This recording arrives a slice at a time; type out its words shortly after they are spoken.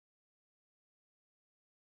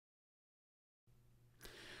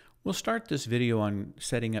We'll start this video on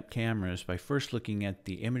setting up cameras by first looking at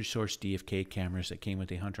the Image Source DFK cameras that came with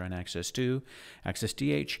the Huntron Access 2, Access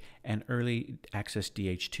DH, and early Access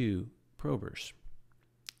DH2 Probers.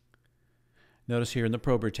 Notice here in the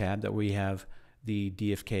Prober tab that we have the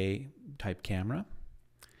DFK type camera.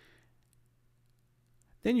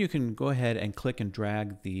 Then you can go ahead and click and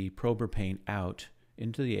drag the Prober pane out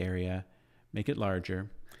into the area, make it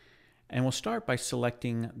larger, and we'll start by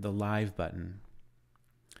selecting the Live button.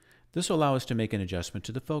 This will allow us to make an adjustment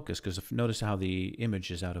to the focus, because notice how the image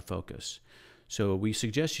is out of focus. So we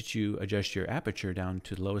suggest that you adjust your aperture down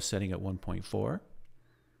to the lowest setting at 1.4.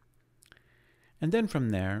 And then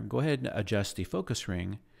from there, go ahead and adjust the focus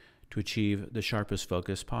ring to achieve the sharpest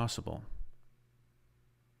focus possible.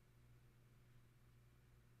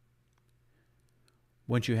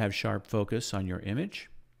 Once you have sharp focus on your image,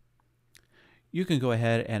 you can go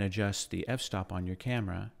ahead and adjust the f-stop on your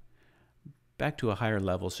camera back to a higher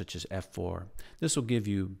level such as f4. This will give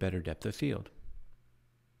you better depth of field.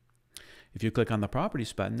 If you click on the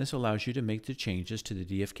Properties button, this allows you to make the changes to the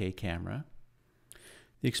DFK camera.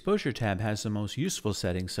 The Exposure tab has the most useful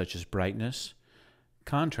settings such as brightness,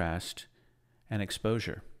 contrast, and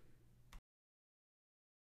exposure.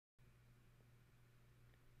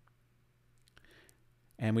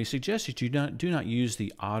 And we suggest that you do not use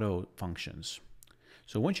the auto functions.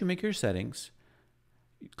 So once you make your settings,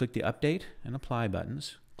 click the Update and Apply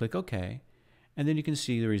buttons, click OK, and then you can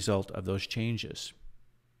see the result of those changes.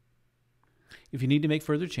 If you need to make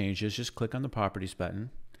further changes, just click on the Properties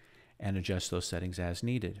button and adjust those settings as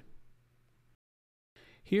needed.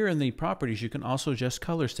 Here in the Properties, you can also adjust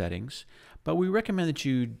color settings, but we recommend that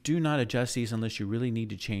you do not adjust these unless you really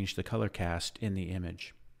need to change the color cast in the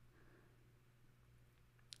image.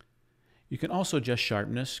 You can also adjust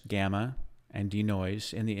sharpness, gamma, and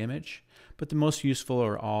denoise in the image, but the most useful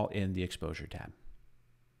are all in the Exposure tab.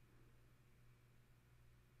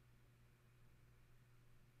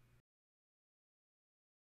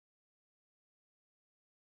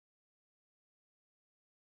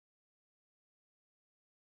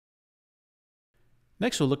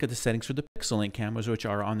 Next, we'll look at the settings for the Pixelink cameras, which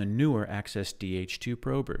are on the newer Access DH2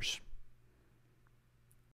 Probers.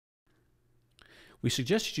 We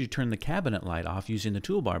suggest that you turn the cabinet light off using the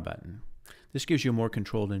toolbar button. This gives you a more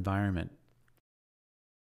controlled environment.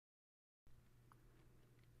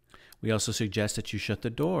 We also suggest that you shut the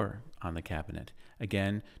door on the cabinet,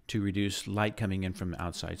 again, to reduce light coming in from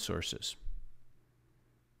outside sources.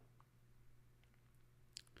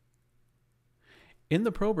 In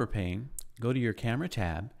the Prober pane, go to your Camera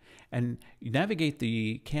tab and navigate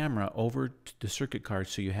the camera over to the circuit card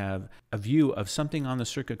so you have a view of something on the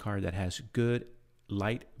circuit card that has good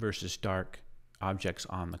light versus dark objects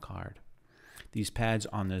on the card. These pads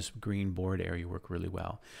on this green board area work really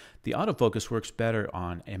well. The autofocus works better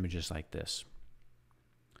on images like this.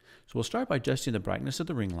 So we'll start by adjusting the brightness of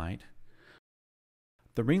the ring light.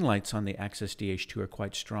 The ring lights on the Access DH2 are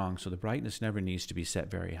quite strong, so the brightness never needs to be set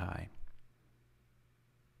very high.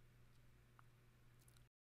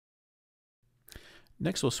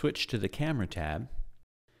 Next, we'll switch to the Camera tab.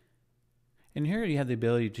 And here you have the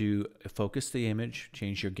ability to focus the image,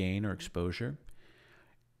 change your gain or exposure.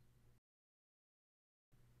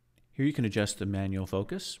 Here you can adjust the manual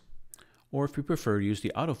focus, or if you prefer, use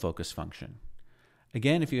the autofocus function.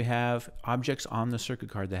 Again, if you have objects on the circuit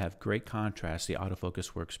card that have great contrast, the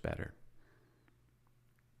autofocus works better.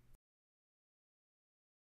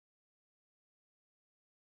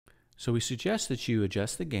 So we suggest that you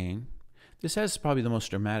adjust the gain. This has probably the most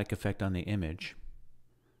dramatic effect on the image,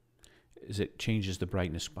 as it changes the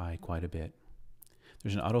brightness by quite a bit.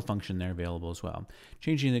 There's an auto function there available as well.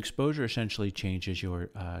 Changing the exposure essentially changes your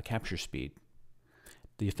capture speed.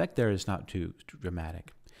 The effect there is not too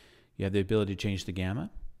dramatic. You have the ability to change the gamma,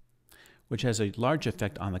 which has a large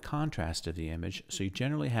effect on the contrast of the image, so you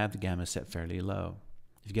generally have the gamma set fairly low.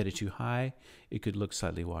 If you get it too high, it could look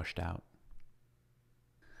slightly washed out.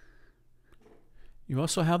 You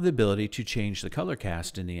also have the ability to change the color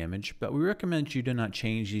cast in the image, but we recommend you do not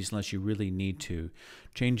change these unless you really need to.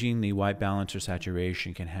 Changing the white balance or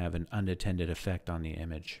saturation can have an unattended effect on the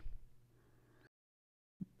image.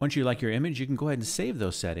 Once you like your image, you can go ahead and save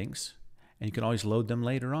those settings, and you can always load them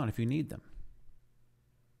later on if you need them.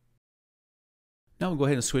 Now we'll go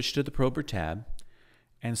ahead and switch to the Prober tab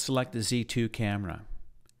and select the Z2 camera.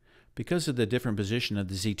 Because of the different position of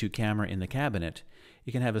the Z2 camera in the cabinet,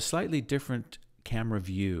 it can have a slightly different camera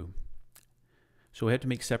view. So we have to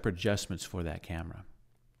make separate adjustments for that camera.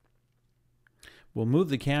 We'll move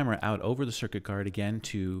the camera out over the circuit card again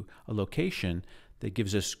to a location that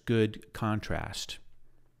gives us good contrast.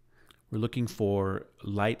 We're looking for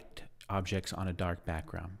light objects on a dark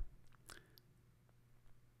background.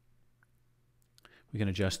 We can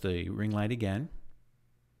adjust the ring light again.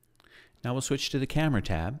 Now we'll switch to the camera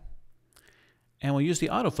tab, and we'll use the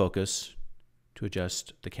autofocus to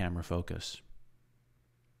adjust the camera focus.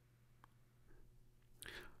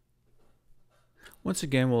 Once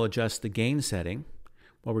again, we'll adjust the gain setting.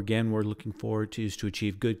 What we're looking for is to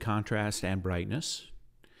achieve good contrast and brightness.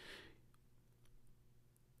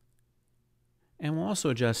 And we'll also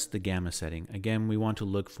adjust the gamma setting. Again, we want to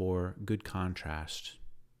look for good contrast.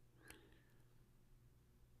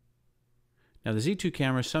 Now the Z2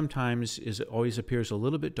 camera sometimes always appears a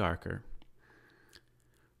little bit darker.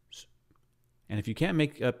 And if you can't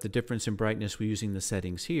make up the difference in brightness with using the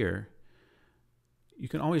settings here, you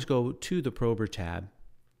can always go to the Prober tab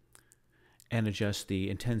and adjust the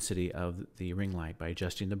intensity of the ring light by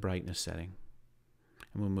adjusting the brightness setting.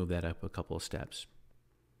 And we'll move that up a couple of steps.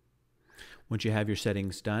 Once you have your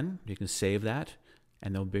settings done, you can save that,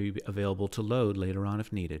 and they'll be available to load later on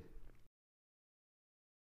if needed.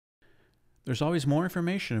 There's always more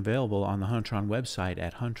information available on the Huntron website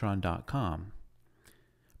at huntron.com.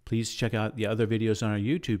 Please check out the other videos on our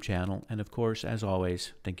YouTube channel, and of course, as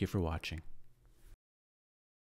always, thank you for watching.